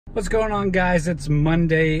What's going on, guys? It's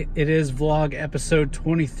Monday. It is vlog episode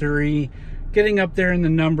 23. Getting up there in the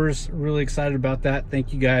numbers. Really excited about that.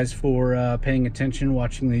 Thank you guys for paying attention,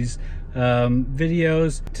 watching these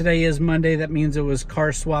videos. Today is Monday. That means it was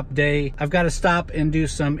car swap day. I've got to stop and do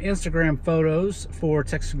some Instagram photos for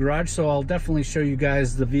Texas Garage, so I'll definitely show you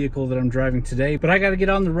guys the vehicle that I'm driving today. But I got to get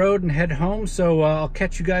on the road and head home, so I'll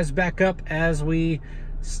catch you guys back up as we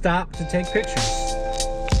stop to take pictures.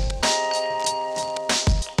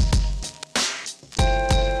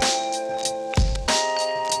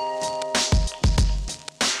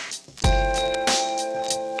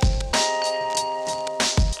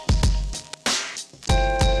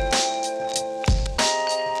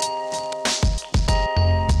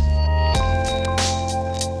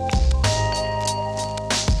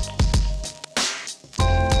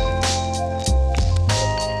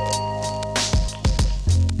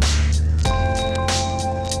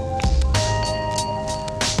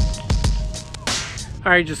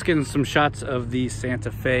 All right, just getting some shots of the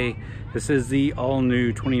Santa Fe. This is the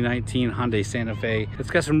all-new 2019 Hyundai Santa Fe. It's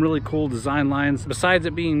got some really cool design lines. Besides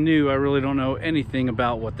it being new, I really don't know anything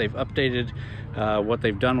about what they've updated, what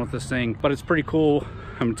they've done with this thing, but it's pretty cool.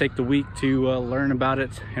 I'm gonna take the week to learn about it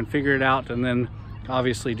and figure it out, and then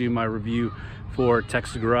obviously do my review for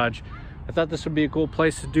Texas Garage. I thought this would be a cool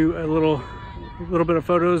place to do a little bit of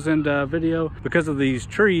photos and video because of these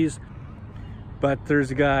trees, but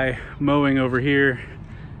there's a guy mowing over here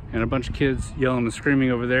and a bunch of kids yelling and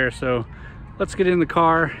screaming over there. So let's get in the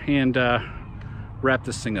car and wrap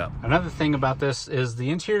this thing up. Another thing about this is the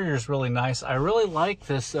interior is really nice. I really like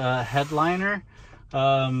this headliner.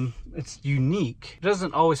 It's unique. It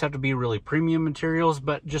doesn't always have to be really premium materials,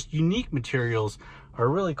 but just unique materials are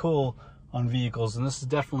really cool on vehicles, and this is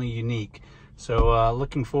definitely unique. So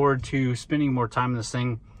looking forward to spending more time in this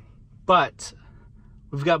thing, but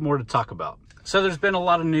we've got more to talk about. So there's been a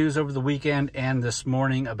lot of news over the weekend and this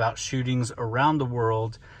morning about shootings around the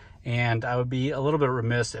world, and I would be a little bit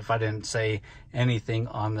remiss if I didn't say anything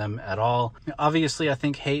on them at all. Obviously, I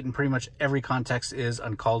think hate in pretty much every context is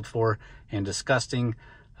uncalled for and disgusting.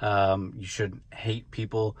 You shouldn't hate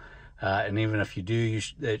people, and even if you do, you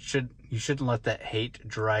shouldn't let that hate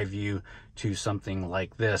drive you to something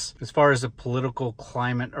like this. As far as the political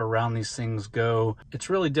climate around these things go,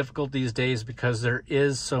 it's really difficult these days because there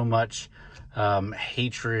is so much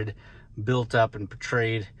hatred built up and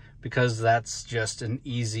portrayed, because that's just an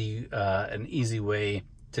easy way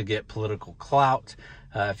to get political clout.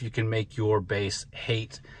 If you can make your base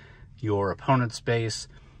hate your opponent's base,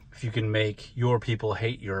 if you can make your people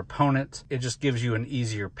hate your opponent, it just gives you an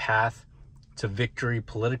easier path to victory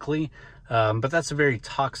politically. But that's a very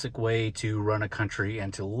toxic way to run a country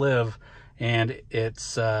and to live, and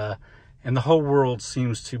it's and the whole world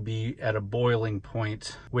seems to be at a boiling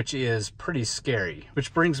point, which is pretty scary.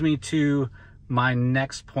 Which brings me to my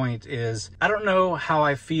next point is, I don't know how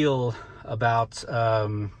I feel about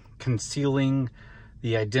concealing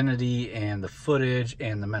the identity and the footage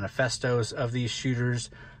and the manifestos of these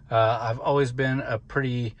shooters. I've always been a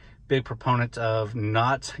pretty big proponent of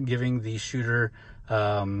not giving the shooter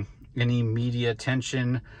any media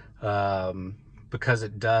attention, because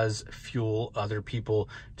it does fuel other people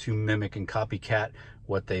to mimic and copycat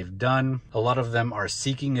what they've done. A lot of them are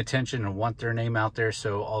seeking attention and want their name out there,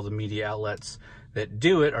 so all the media outlets that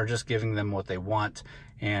do it are just giving them what they want,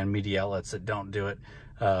 and media outlets that don't do it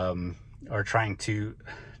are trying to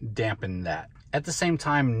dampen that. At the same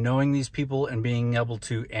time, knowing these people and being able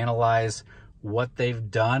to analyze what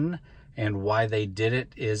they've done and why they did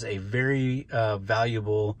it is a very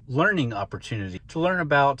valuable learning opportunity to learn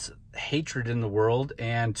about hatred in the world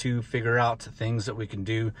and to figure out things that we can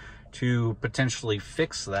do to potentially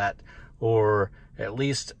fix that, or at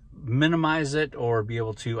least minimize it, or be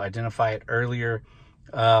able to identify it earlier.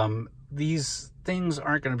 These things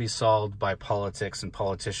aren't going to be solved by politics and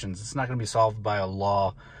politicians. It's not going to be solved by a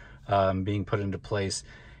law being put into place.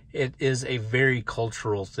 It is a very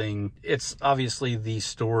cultural thing. It's obviously the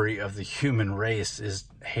story of the human race, is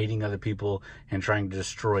hating other people and trying to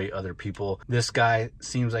destroy other people. This guy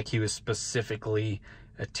seems like he was specifically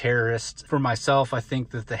a terrorist. For myself, I think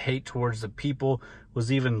that the hate towards the people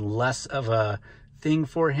was even less of a thing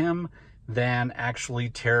for him than actually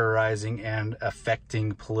terrorizing and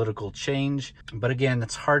affecting political change. But again,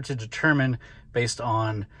 it's hard to determine based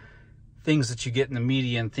on things that you get in the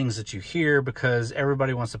media and things that you hear, because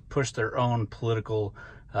everybody wants to push their own political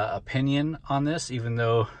opinion on this, even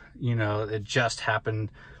though, you know, it just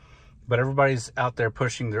happened. But everybody's out there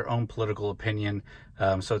pushing their own political opinion,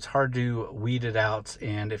 so it's hard to weed it out.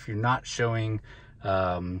 And if you're not showing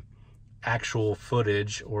actual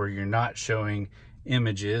footage, or you're not showing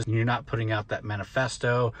images. You're not putting out that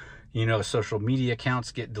manifesto. You know, social media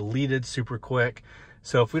accounts get deleted super quick.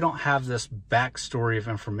 So if we don't have this backstory of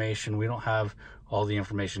information, we don't have all the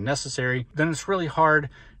information necessary, then it's really hard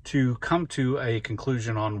to come to a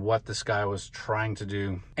conclusion on what this guy was trying to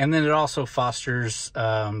do. And then it also fosters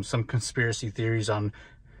some conspiracy theories on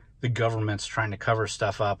the government's trying to cover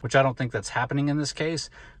stuff up, which I don't think that's happening in this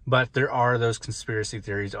case, but there are those conspiracy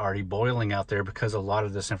theories already boiling out there because a lot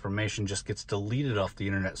of this information just gets deleted off the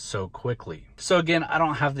internet so quickly. So again, I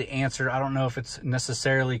don't have the answer. I don't know if it's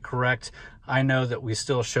necessarily correct. I know that we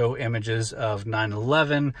still show images of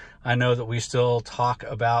 9/11. I know that we still talk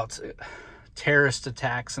about terrorist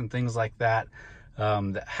attacks and things like that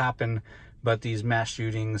that happen. But these mass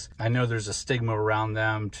shootings, I know there's a stigma around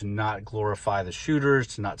them to not glorify the shooters,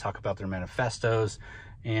 to not talk about their manifestos.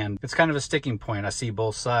 And it's kind of a sticking point. I see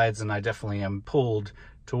both sides, and I definitely am pulled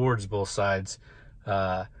towards both sides.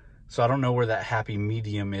 So I don't know where that happy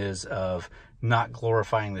medium is of not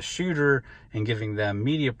glorifying the shooter and giving them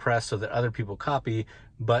media press so that other people copy,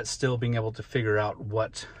 but still being able to figure out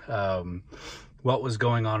what was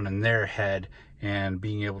going on in their head and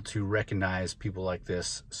being able to recognize people like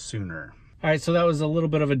this sooner. All right, so that was a little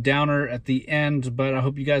bit of a downer at the end, but I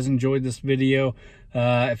hope you guys enjoyed this video.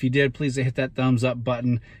 If you did, please hit that thumbs up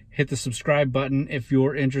button. Hit the subscribe button if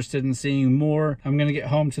you're interested in seeing more. I'm gonna get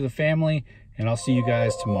home to the family, and I'll see you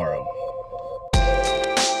guys tomorrow.